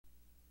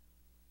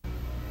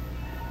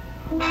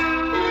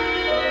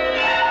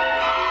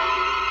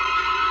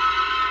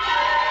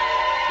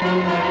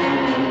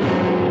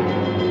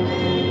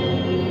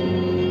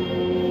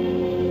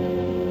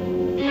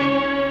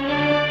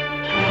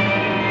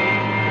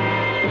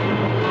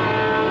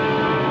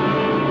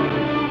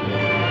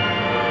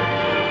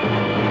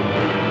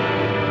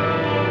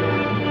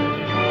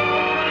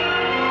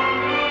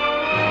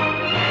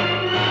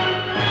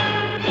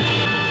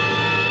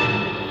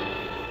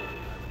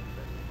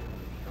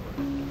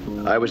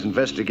I was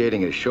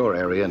investigating a shore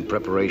area in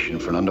preparation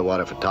for an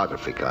underwater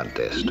photography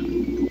contest.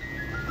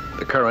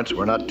 The currents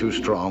were not too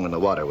strong and the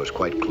water was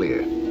quite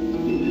clear.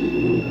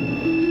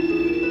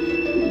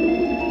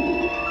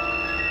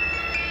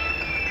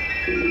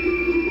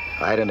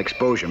 I had an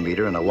exposure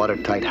meter in a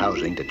watertight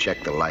housing to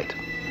check the light.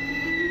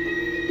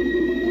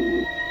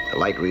 The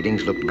light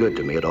readings looked good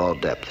to me at all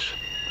depths.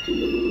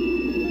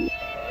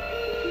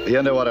 The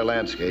underwater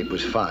landscape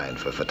was fine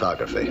for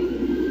photography.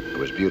 It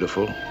was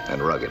beautiful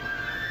and rugged.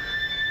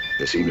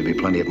 There seemed to be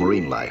plenty of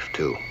marine life,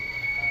 too.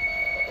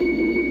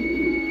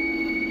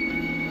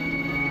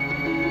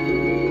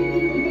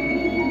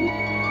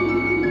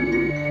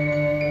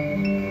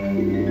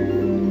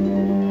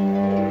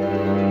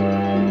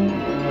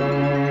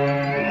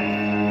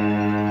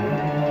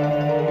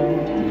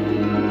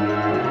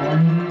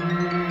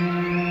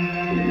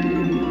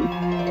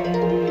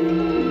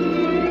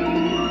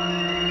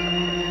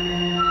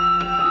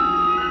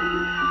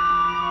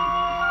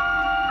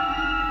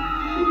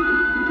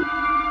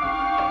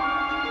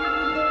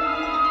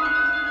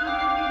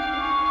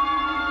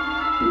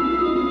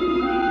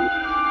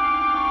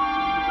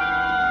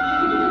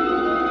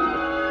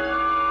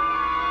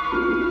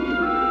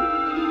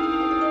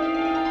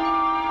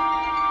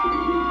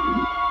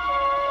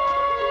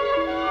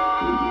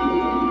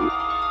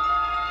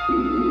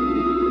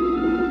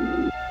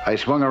 I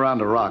swung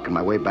around a rock on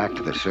my way back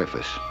to the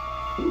surface.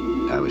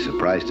 I was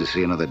surprised to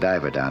see another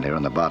diver down here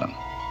on the bottom.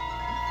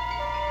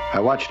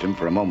 I watched him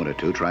for a moment or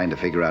two, trying to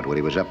figure out what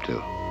he was up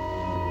to.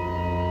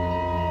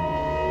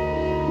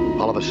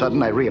 All of a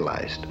sudden, I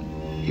realized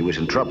he was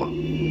in trouble.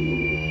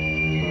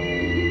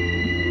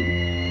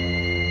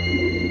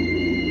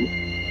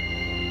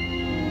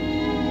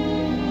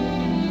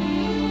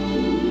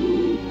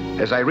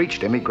 As I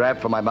reached him, he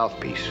grabbed for my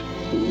mouthpiece.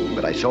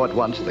 But I saw at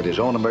once that his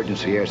own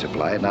emergency air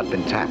supply had not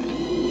been tapped.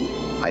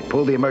 I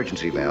pulled the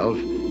emergency valve,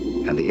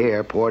 and the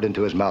air poured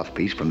into his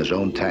mouthpiece from his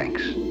own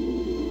tanks.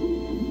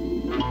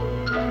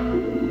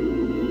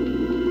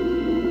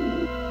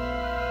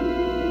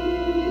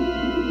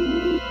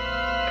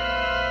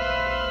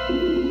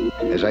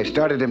 As I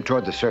started him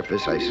toward the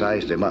surface, I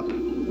sized him up.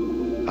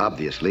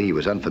 Obviously, he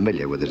was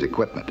unfamiliar with his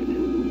equipment,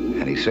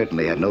 and he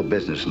certainly had no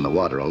business in the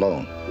water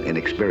alone,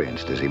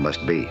 inexperienced as he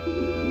must be.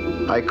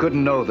 I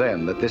couldn't know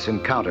then that this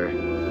encounter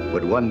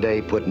would one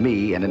day put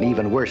me in an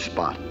even worse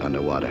spot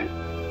underwater,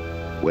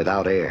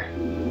 without air,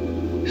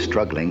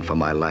 struggling for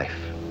my life.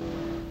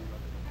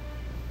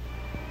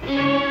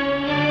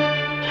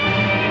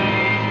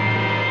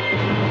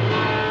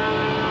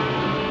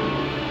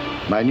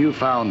 My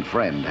newfound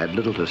friend had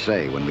little to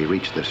say when we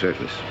reached the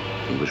surface.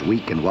 He was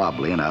weak and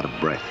wobbly and out of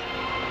breath.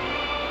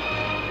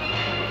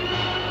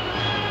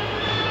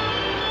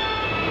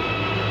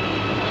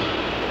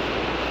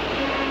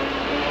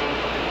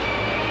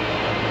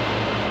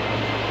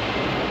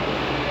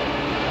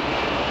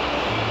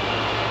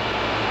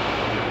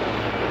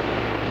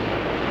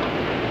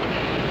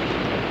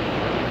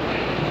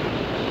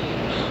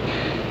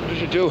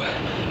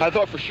 I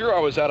thought for sure I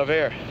was out of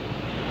air.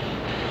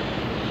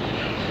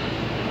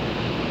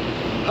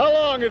 How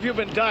long have you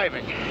been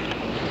diving?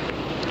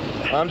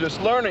 I'm just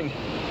learning.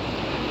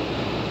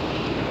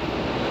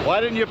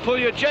 Why didn't you pull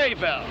your J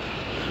valve?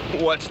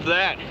 What's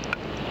that?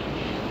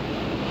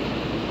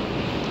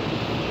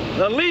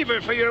 The lever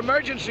for your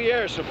emergency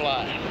air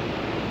supply.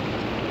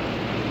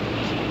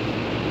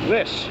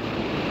 This.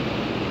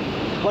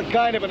 What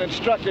kind of an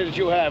instructor did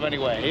you have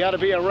anyway? He ought to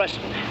be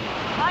arrested.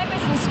 I'm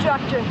his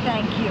instructor,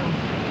 thank you.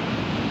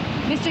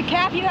 Mr.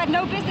 Cap, you had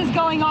no business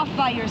going off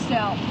by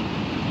yourself.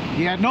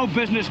 He had no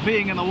business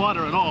being in the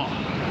water at all.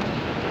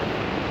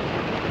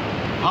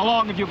 How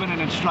long have you been an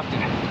instructor?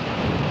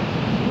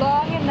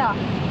 Long enough.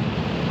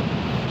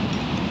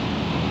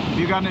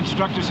 You got an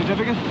instructor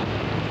certificate?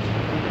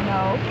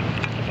 No.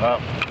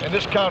 In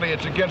this county,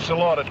 it's against the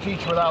law to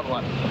teach without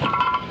one.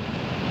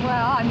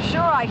 Well, I'm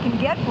sure I can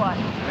get one.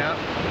 Yeah.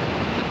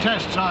 The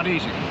tests aren't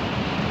easy.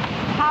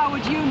 How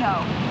would you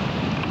know?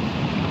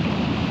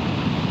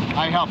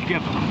 I helped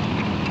give them.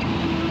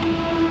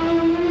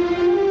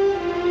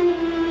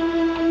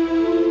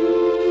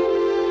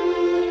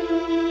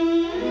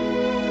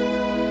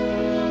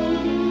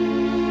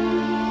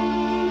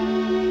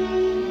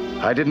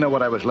 I didn't know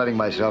what I was letting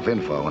myself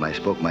in for when I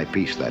spoke my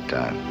piece that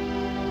time.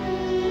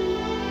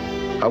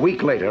 A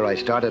week later, I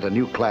started a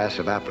new class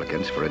of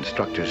applicants for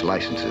instructors'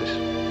 licenses.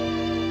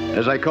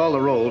 As I called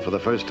the roll for the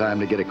first time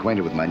to get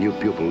acquainted with my new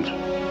pupils,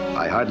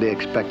 I hardly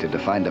expected to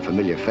find a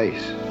familiar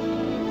face.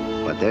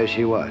 But there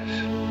she was,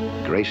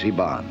 Gracie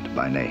Bond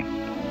by name,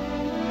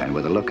 and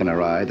with a look in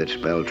her eye that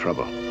spelled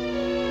trouble.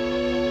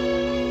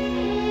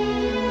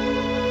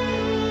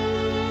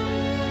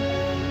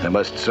 I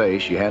must say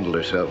she handled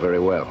herself very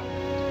well.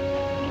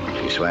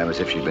 She swam as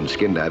if she'd been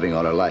skin diving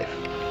all her life.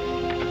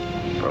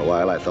 For a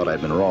while, I thought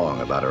I'd been wrong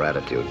about her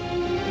attitude.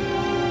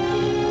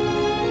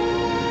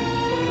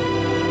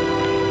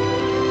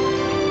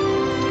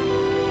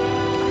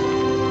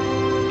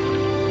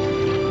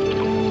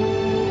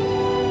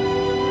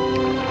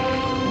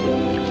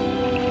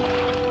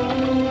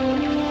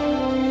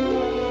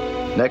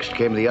 Next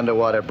came the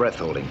underwater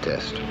breath-holding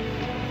test.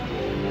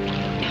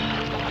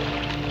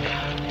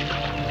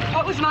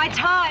 What was my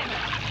time?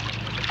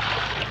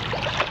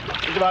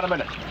 Just about a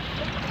minute.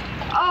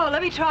 Oh,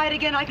 let me try it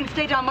again. I can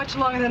stay down much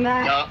longer than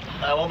that. No,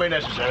 that won't be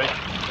necessary.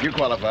 You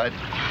qualified.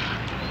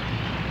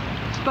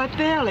 But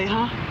barely,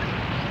 huh?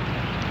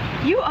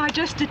 You are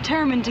just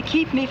determined to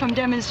keep me from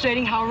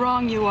demonstrating how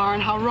wrong you are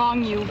and how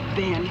wrong you've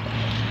been.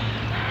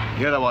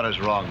 You're the one who's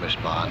wrong, Miss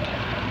Bond.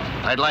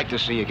 I'd like to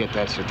see you get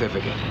that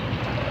certificate.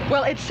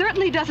 Well, it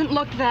certainly doesn't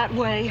look that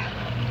way.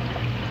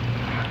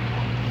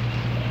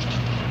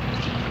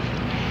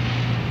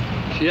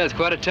 She has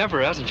quite a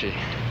temper, hasn't she?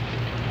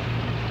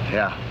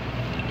 Yeah.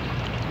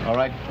 All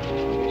right.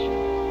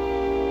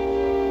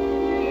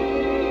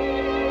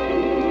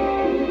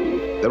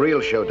 The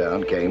real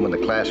showdown came when the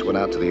class went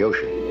out to the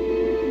ocean.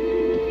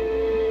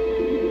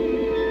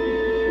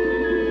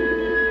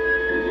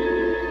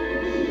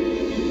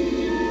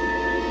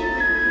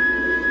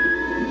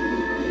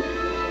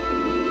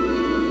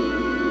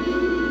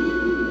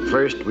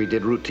 First, we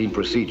did routine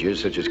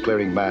procedures such as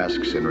clearing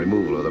masks and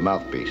removal of the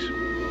mouthpiece.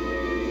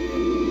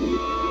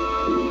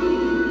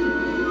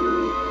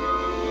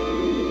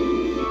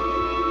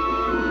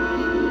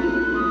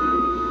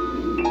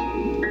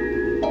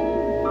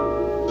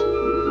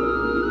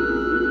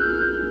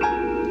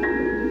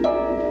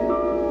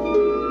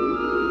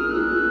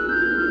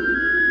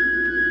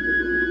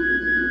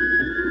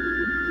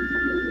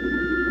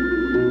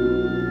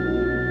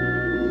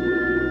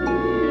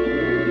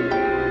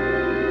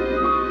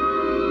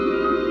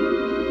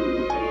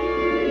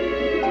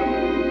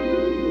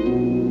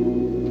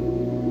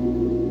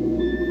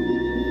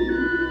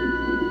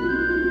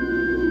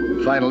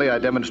 Finally, I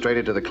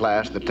demonstrated to the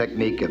class the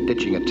technique of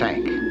ditching a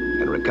tank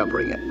and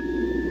recovering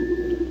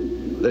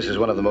it. This is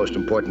one of the most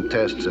important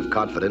tests of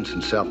confidence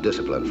and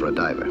self-discipline for a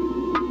diver.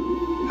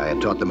 I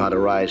had taught them how to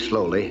rise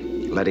slowly,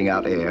 letting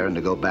out air, and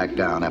to go back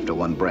down after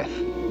one breath.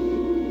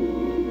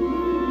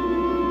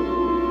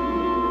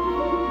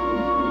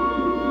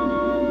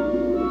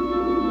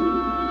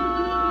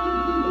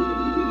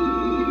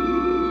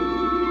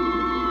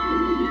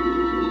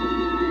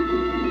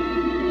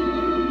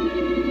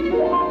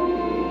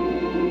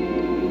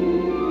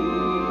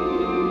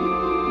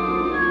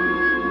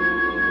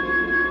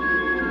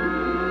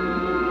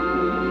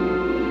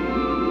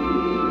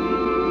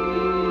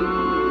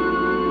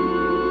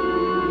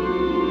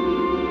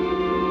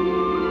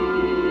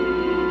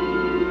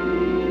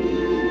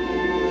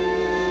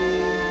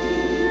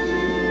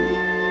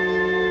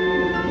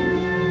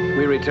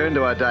 Returned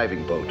to our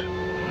diving boat.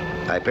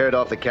 I paired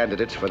off the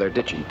candidates for their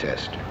ditching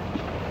test.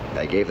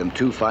 I gave them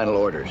 2 final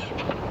orders.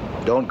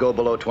 Don't go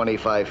below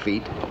 25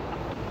 feet,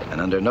 and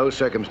under no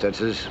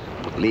circumstances,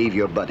 leave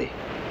your buddy.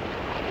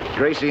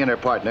 Gracie and her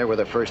partner were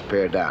the first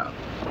pair down.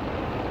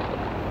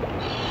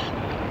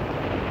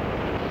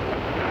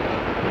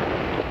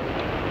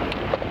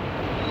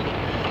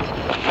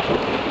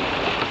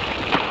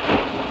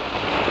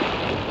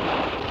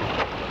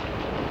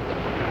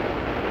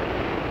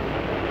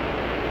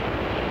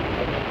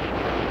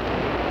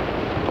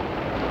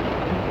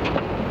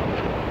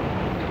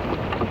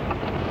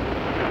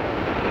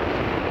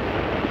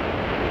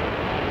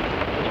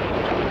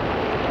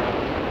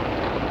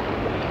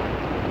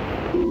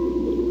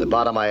 The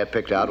bottom I had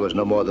picked out was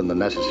no more than the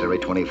necessary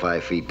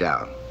 25 feet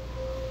down.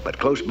 But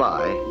close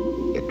by,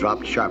 it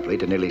dropped sharply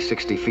to nearly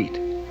 60 feet.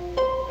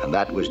 And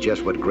that was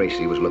just what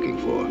Gracie was looking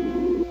for.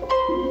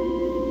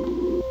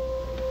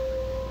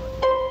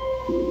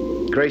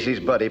 Gracie's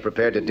buddy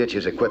prepared to ditch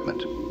his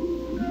equipment,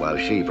 while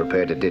she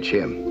prepared to ditch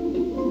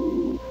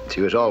him.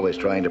 She was always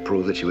trying to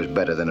prove that she was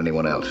better than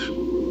anyone else.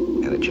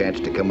 And a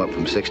chance to come up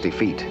from 60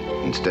 feet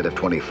instead of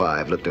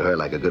 25 looked to her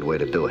like a good way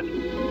to do it.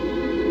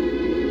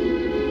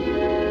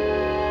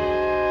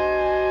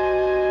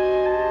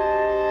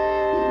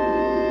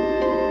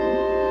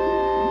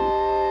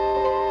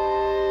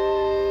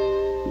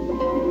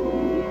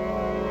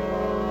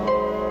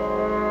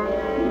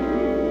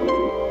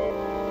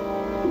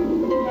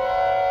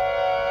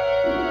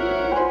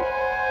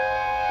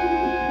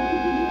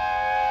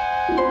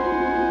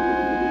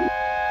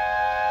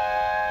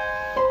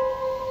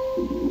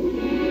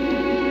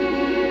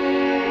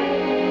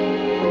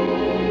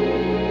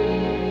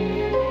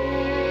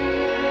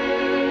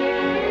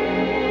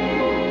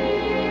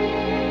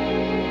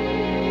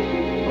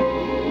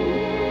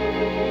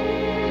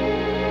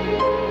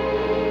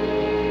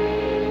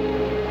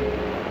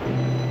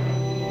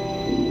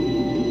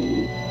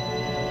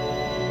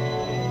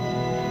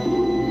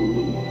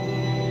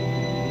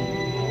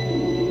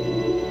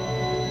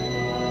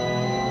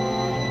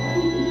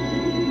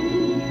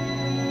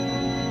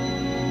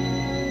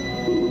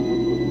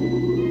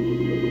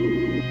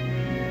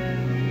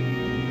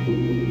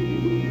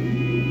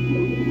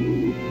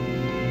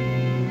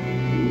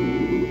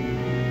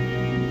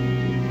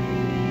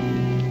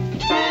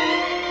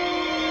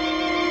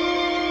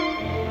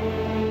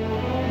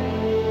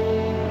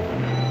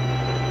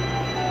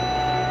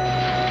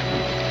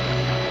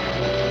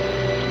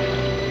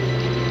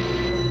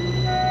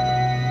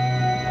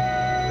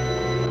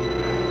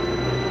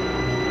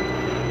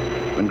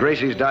 When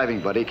Gracie's diving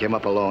buddy came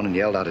up alone and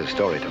yelled out his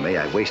story to me,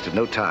 I wasted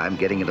no time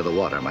getting into the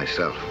water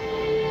myself.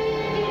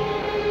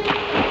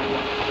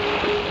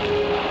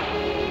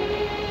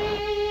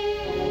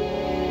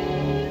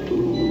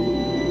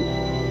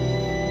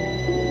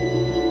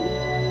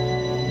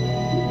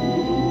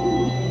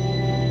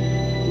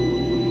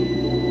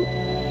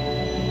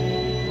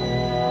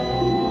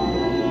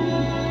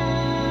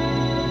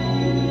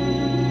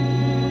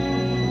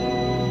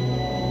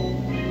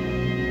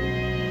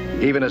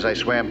 Even as I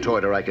swam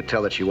toward her, I could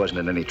tell that she wasn't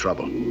in any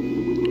trouble.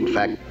 In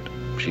fact,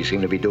 she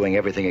seemed to be doing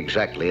everything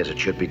exactly as it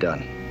should be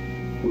done.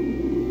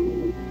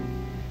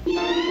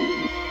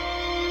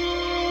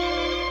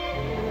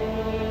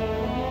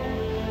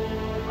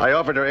 I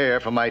offered her air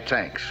from my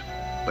tanks,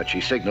 but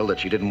she signaled that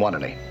she didn't want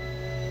any.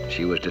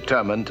 She was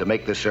determined to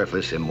make the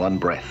surface in one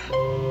breath,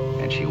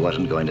 and she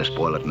wasn't going to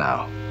spoil it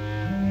now.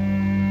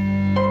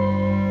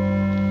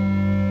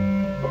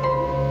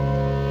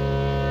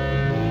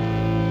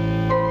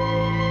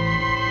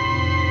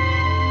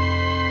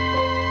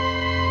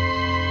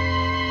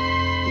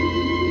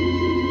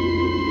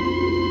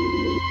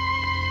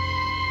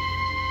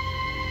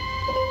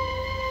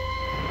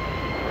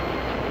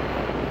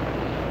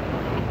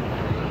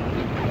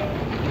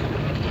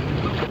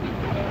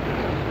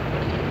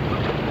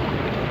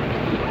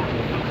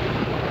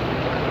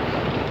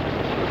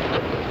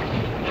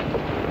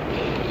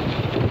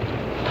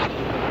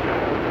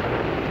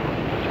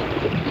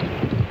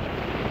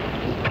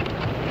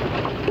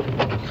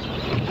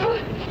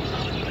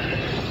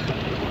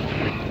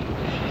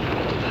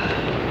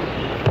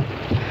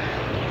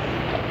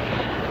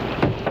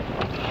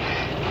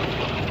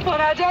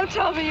 Don't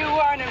tell me you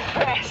weren't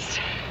impressed.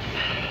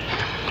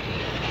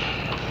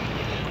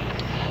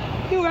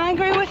 You were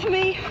angry with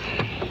me?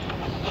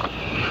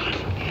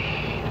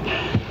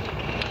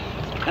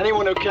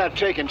 Anyone who can't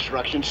take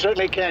instructions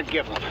certainly can't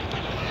give them.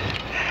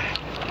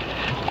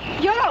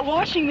 You're not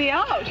washing me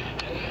out.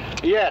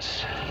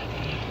 Yes,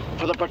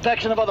 for the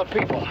protection of other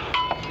people,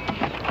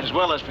 as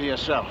well as for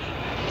yourself.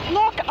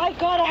 Look, I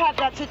gotta have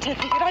that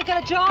certificate. I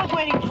got a job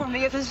waiting for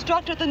me as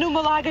instructor at the new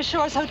Malaga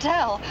Shores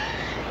Hotel.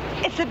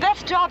 It's the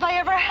best job I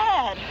ever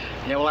had.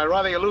 Yeah, well, I'd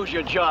rather you lose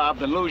your job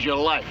than lose your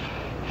life.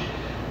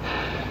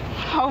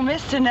 Oh,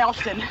 Mr.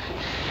 Nelson,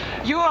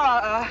 you're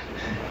a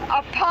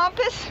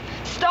pompous,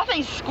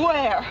 stuffy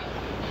square.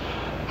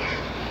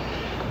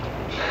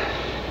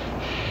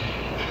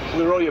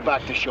 We'll row you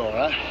back to shore,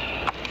 huh?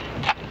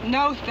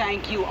 No,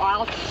 thank you.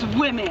 I'll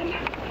swim in.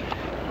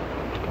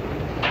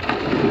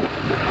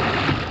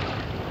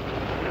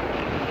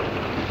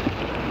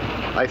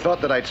 I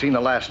thought that I'd seen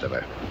the last of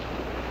her.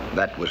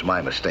 That was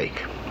my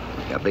mistake.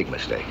 A big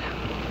mistake.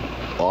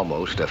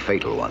 Almost a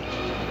fatal one.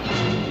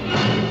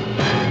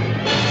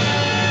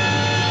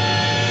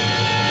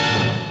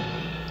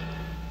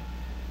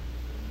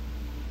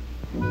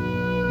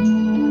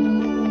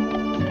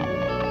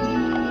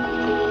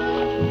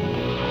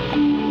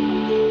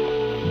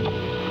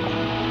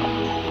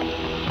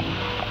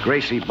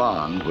 Gracie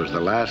Bond was the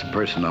last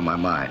person on my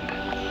mind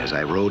as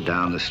I rode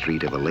down the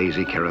street of a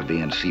lazy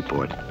Caribbean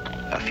seaport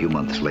a few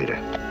months later.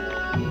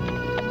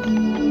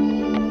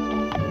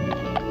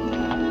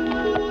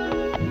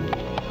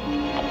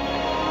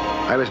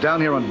 I was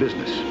down here on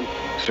business,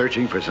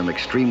 searching for some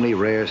extremely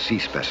rare sea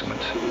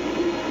specimens.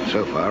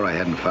 So far, I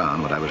hadn't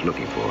found what I was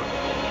looking for.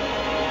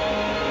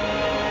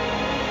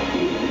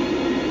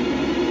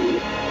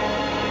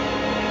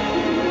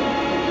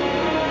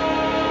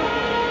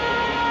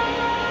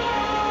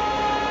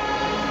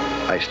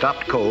 I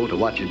stopped cold to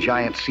watch a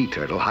giant sea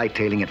turtle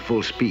hightailing at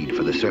full speed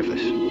for the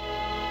surface.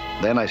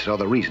 Then I saw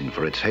the reason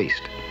for its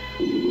haste.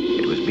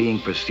 It was being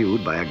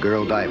pursued by a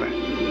girl diver.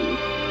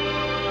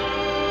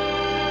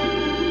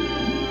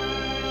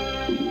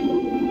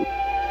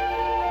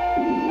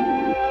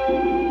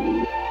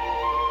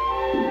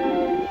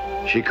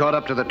 She caught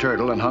up to the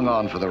turtle and hung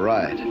on for the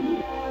ride.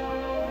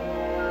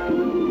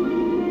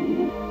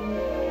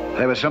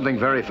 There was something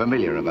very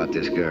familiar about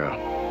this girl.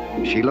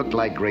 She looked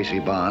like Gracie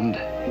Bond,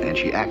 and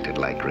she acted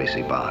like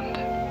Gracie Bond.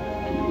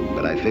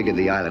 But I figured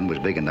the island was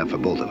big enough for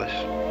both of us,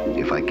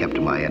 if I kept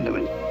to my end of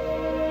it.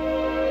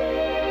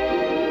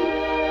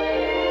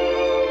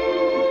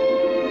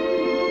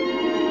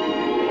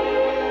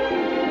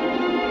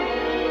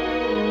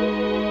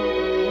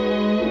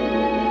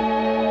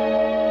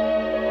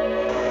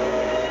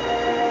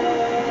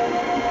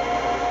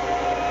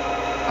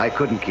 I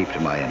couldn't keep to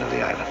my end of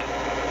the island.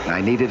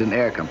 I needed an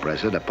air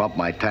compressor to pump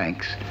my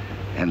tanks,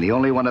 and the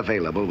only one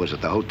available was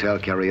at the Hotel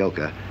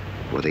Carioca,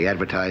 where they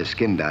advertised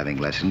skin diving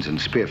lessons and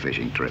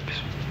spearfishing trips,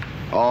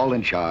 all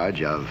in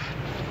charge of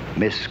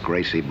Miss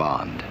Gracie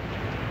Bond.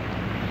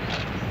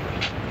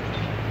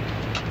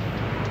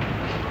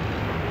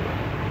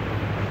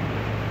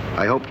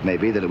 I hoped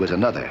maybe that it was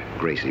another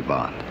Gracie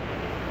Bond.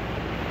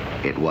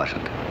 It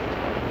wasn't.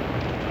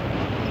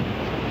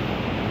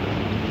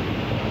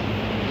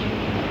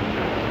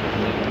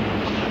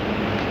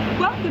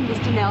 Welcome,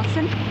 Mr.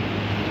 Nelson.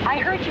 I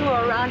heard you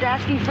were around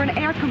asking for an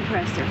air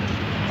compressor.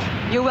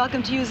 You're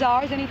welcome to use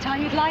ours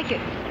anytime you'd like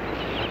it.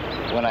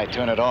 When I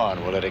turn it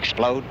on, will it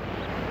explode?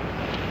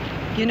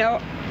 You know,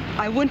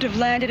 I wouldn't have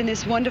landed in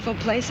this wonderful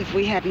place if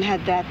we hadn't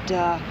had that,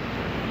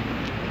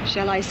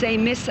 shall I say,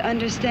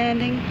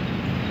 misunderstanding.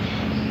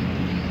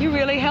 You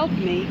really helped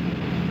me.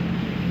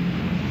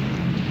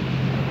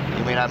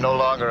 You mean I'm no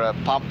longer a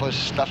pompous,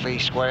 stuffy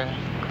square?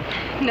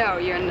 No,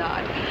 you're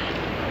not.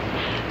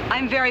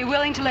 I'm very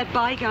willing to let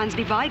bygones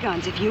be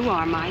bygones if you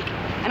are, Mike.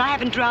 And I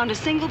haven't drowned a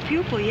single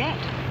pupil yet.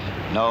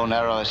 No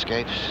narrow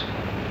escapes?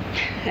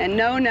 And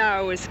no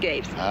narrow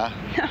escapes. Huh?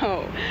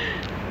 No.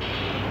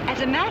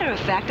 As a matter of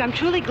fact, I'm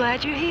truly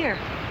glad you're here.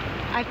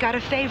 I've got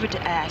a favor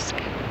to ask.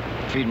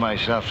 Feed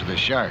myself to the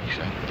sharks,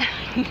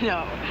 huh?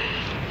 No.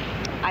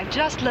 I've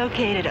just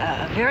located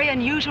a very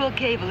unusual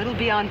cave a little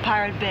beyond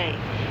Pirate Bay.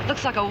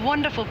 Looks like a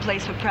wonderful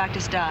place for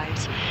practice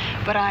dives.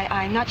 But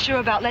I'm not sure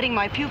about letting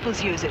my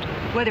pupils use it,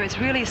 whether it's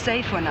really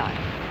safe or not.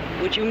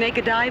 Would you make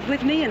a dive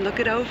with me and look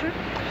it over?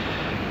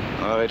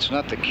 Well, it's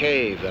not the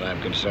cave that I'm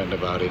concerned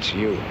about, it's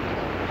you.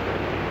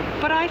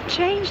 But I've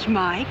changed,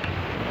 Mike.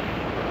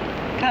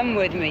 Come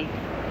with me.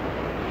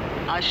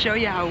 I'll show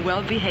you how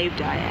well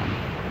behaved I am.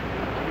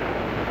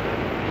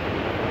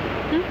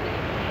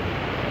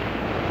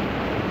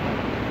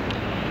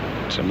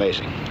 It's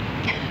amazing.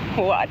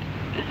 What?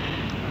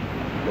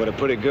 What a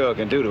pretty girl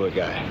can do to a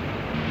guy.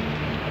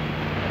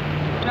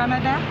 Try my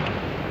back?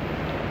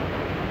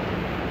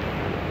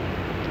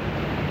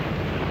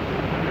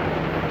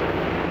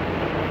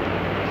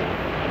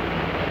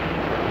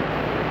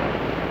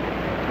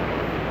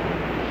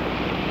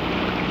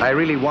 I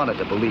really wanted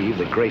to believe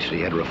that Gracie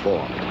had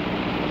reformed.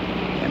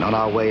 And on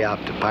our way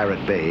out to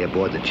Pirate Bay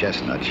aboard the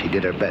Chestnut, she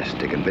did her best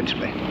to convince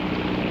me.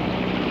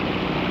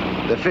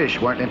 The fish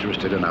weren't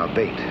interested in our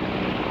bait,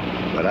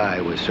 but I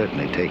was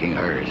certainly taking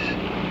hers.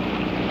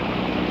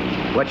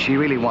 What she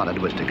really wanted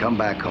was to come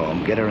back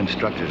home, get her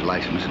instructor's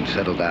license, and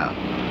settle down.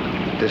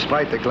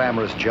 Despite the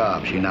glamorous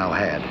job she now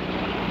had,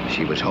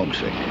 she was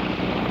homesick.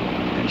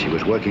 And she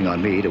was working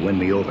on me to win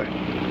me over.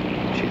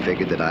 She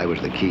figured that I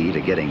was the key to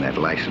getting that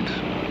license.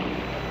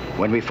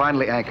 When we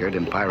finally anchored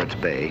in Pirates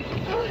Bay,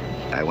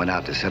 I went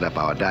out to set up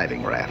our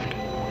diving raft.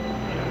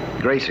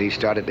 Gracie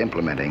started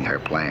implementing her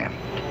plan.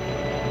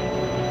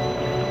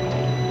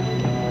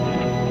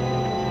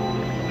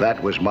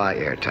 That was my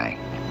air tank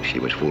she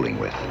was fooling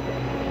with.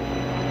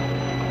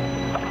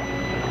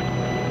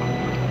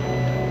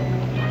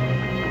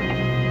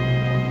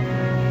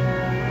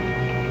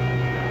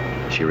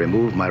 She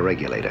removed my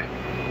regulator.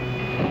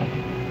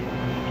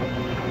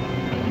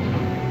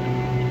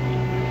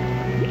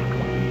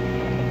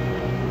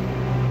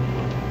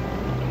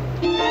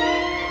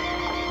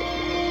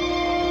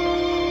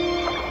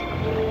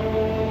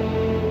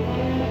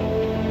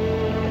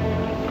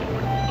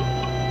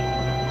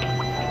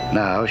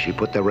 Now she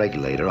put the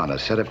regulator on a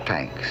set of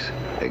tanks,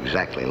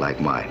 exactly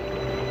like mine.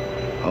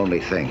 Only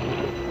thing,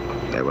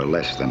 they were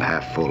less than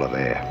half full of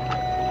air.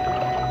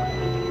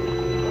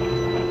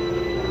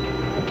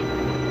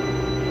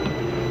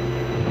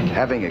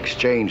 Having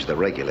exchanged the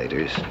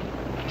regulators,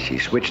 she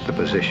switched the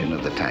position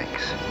of the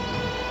tanks.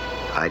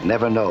 I'd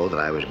never know that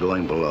I was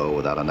going below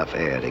without enough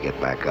air to get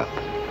back up.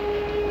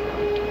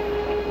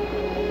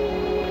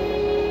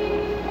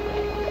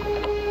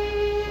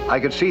 I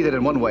could see that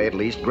in one way, at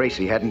least,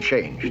 Gracie hadn't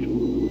changed.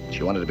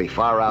 She wanted to be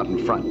far out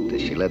in front as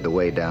she led the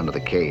way down to the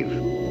cave.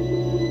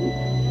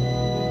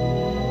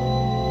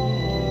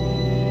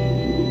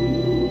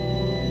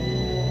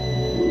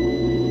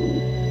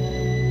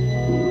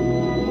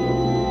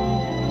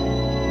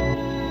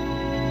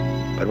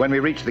 But when we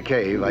reached the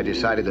cave, I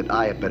decided that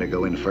I had better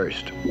go in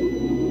first.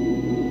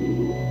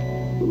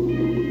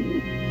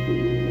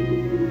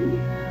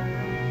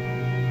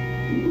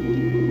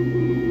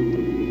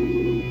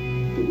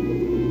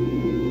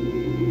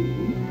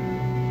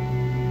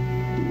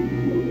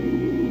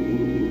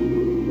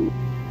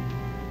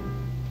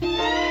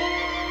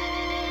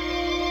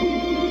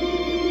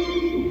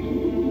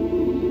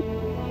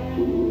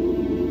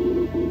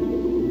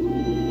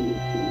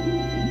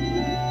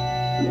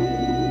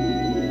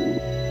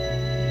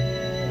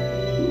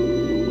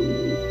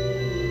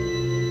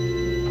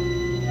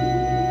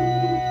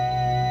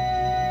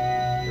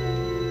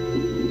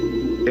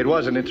 It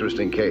was an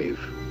interesting cave,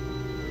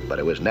 but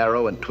it was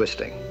narrow and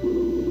twisting.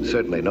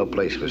 Certainly no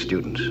place for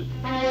students.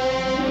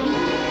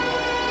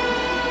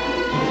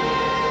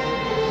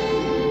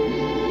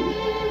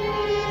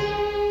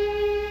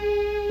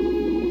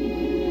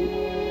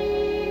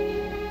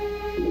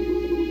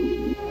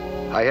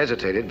 I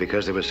hesitated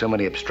because there were so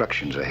many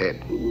obstructions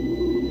ahead.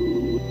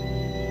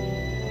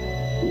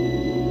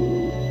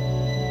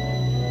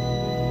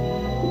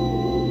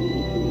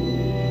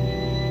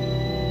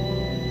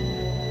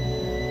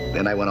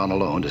 Then I went on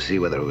alone to see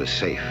whether it was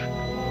safe.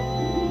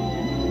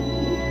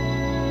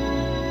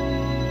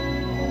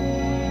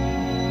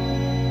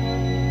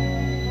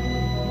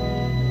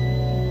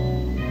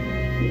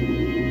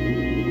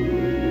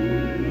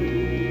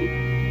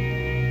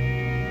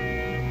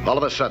 All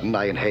of a sudden,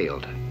 I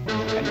inhaled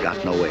and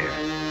got no air.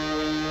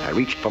 I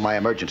reached for my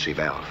emergency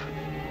valve.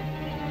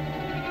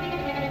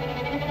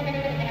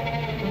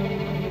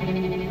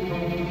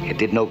 It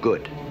did no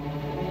good.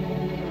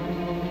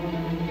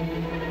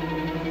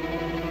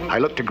 I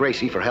looked to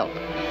Gracie for help.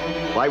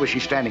 Why was she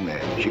standing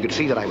there? She could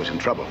see that I was in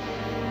trouble.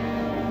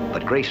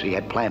 But Gracie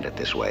had planned it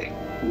this way,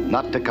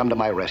 not to come to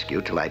my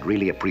rescue till I'd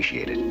really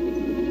appreciate it.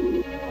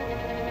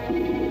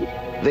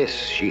 This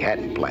she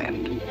hadn't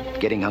planned,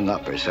 getting hung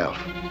up herself.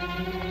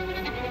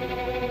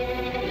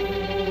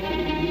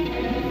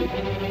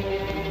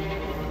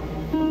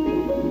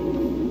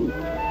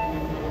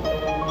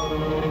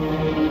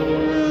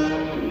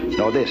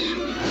 Nor this,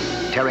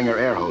 tearing her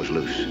air hose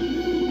loose.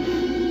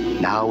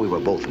 Now we were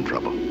both in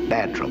trouble,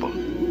 bad trouble.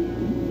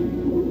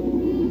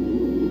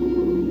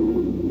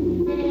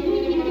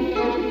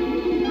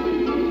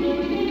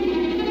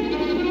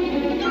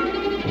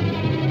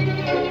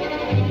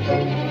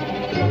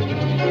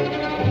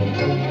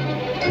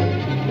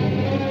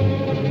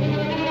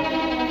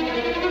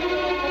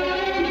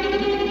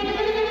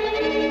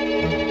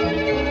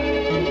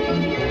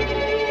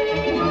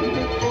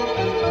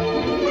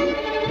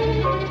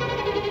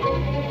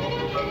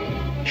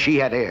 She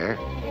had air,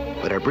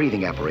 but her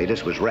breathing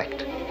apparatus was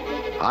wrecked.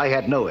 I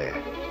had no air,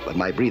 but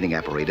my breathing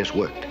apparatus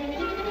worked.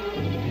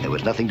 There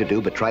was nothing to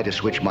do but try to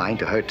switch mine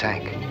to her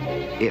tank,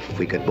 if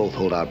we could both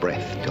hold our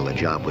breath till the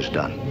job was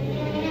done.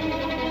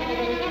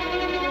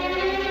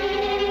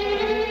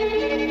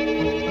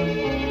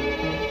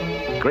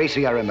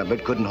 Gracie, I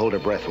remembered, couldn't hold her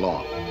breath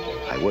long.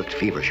 I worked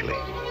feverishly.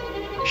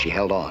 She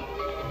held on.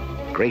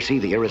 Gracie,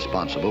 the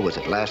irresponsible, was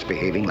at last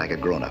behaving like a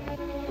grown-up,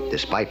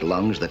 despite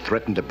lungs that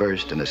threatened to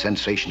burst and a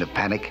sensation of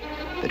panic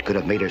that could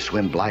have made her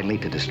swim blindly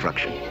to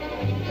destruction.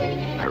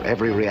 Her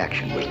every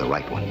reaction was the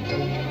right one.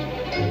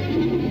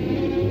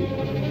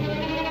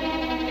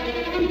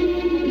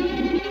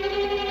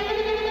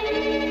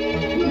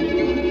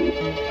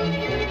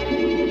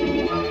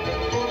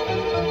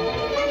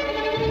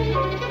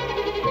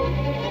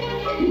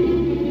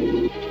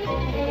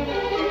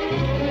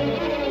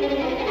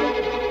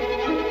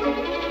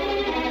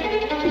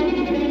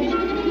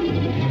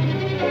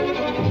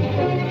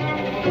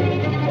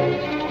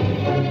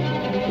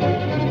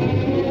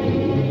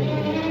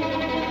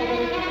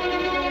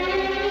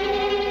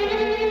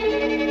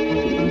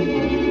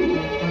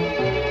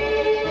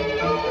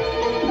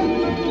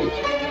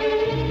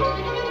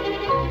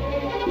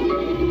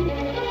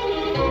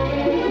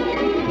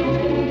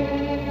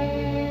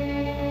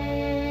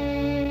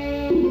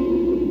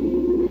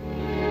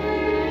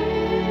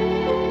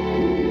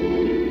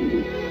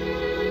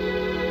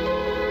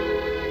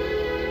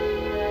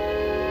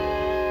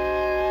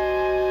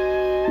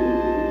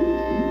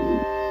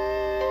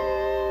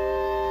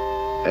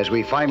 As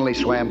we finally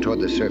swam toward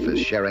the surface,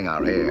 sharing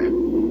our air,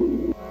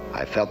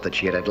 I felt that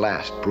she had at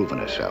last proven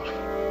herself.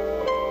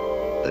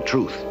 The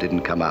truth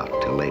didn't come out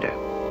till later.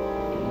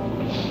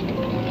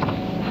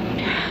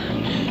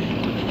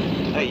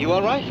 Hey, you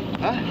all right?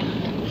 Huh?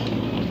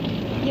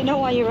 You know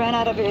why you ran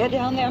out of air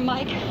down there,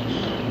 Mike?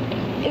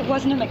 It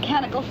wasn't a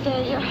mechanical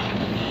failure.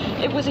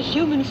 It was a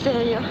human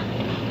failure.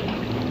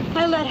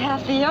 I let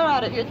half the air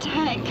out of your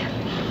tank.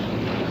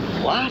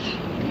 What?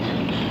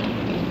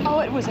 Oh,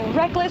 it was a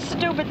reckless,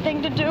 stupid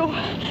thing to do.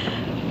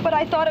 But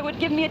I thought it would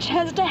give me a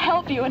chance to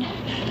help you and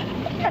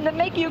to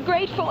make you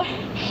grateful.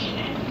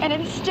 And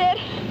instead,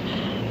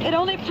 it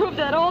only proved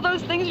that all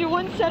those things you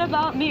once said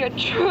about me are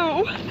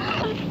true.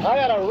 I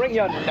ought to wring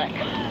your neck.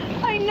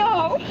 I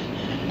know.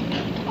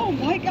 Oh,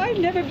 Mike, I've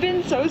never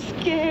been so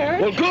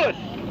scared. Well, good.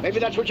 Maybe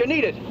that's what you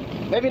needed.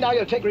 Maybe now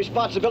you'll take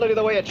responsibility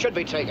the way it should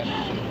be taken.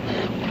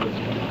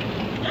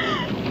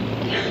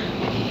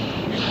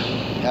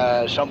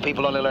 Some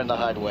people only learn the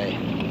hard way.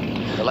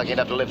 They're lucky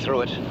enough to live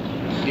through it.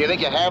 Do you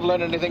think you have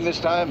learned anything this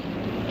time?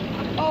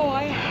 Oh,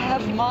 I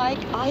have, Mike.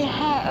 I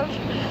have.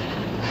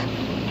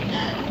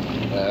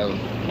 Well,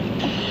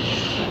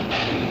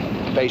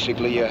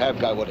 basically, you have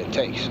got what it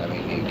takes. I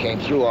mean, you came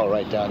through all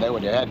right down there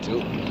when you had to.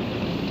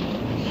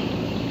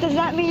 Does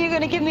that mean you're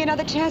going to give me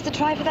another chance to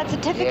try for that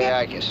certificate? Yeah,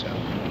 I guess so.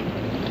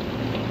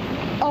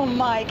 Oh,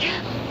 Mike,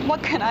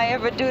 what can I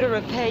ever do to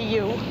repay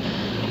you?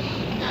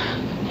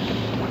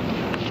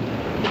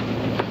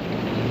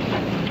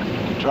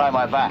 Try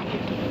my back.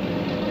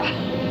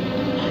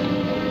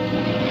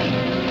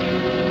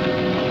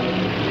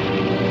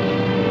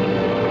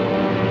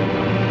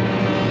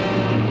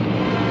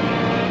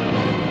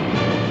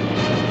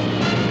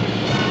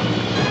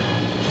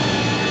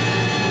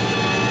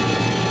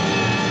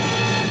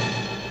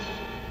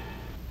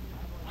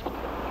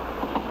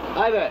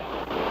 Hi there.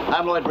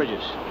 I'm Lloyd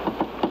Bridges.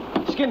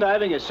 Skin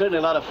diving is certainly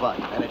a lot of fun,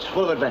 and it's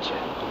full of adventure.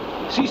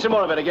 See some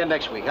more of it again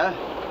next week, huh?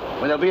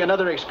 When there'll be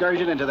another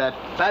excursion into that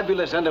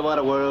fabulous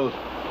underwater world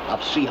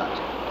of Sea Hunt.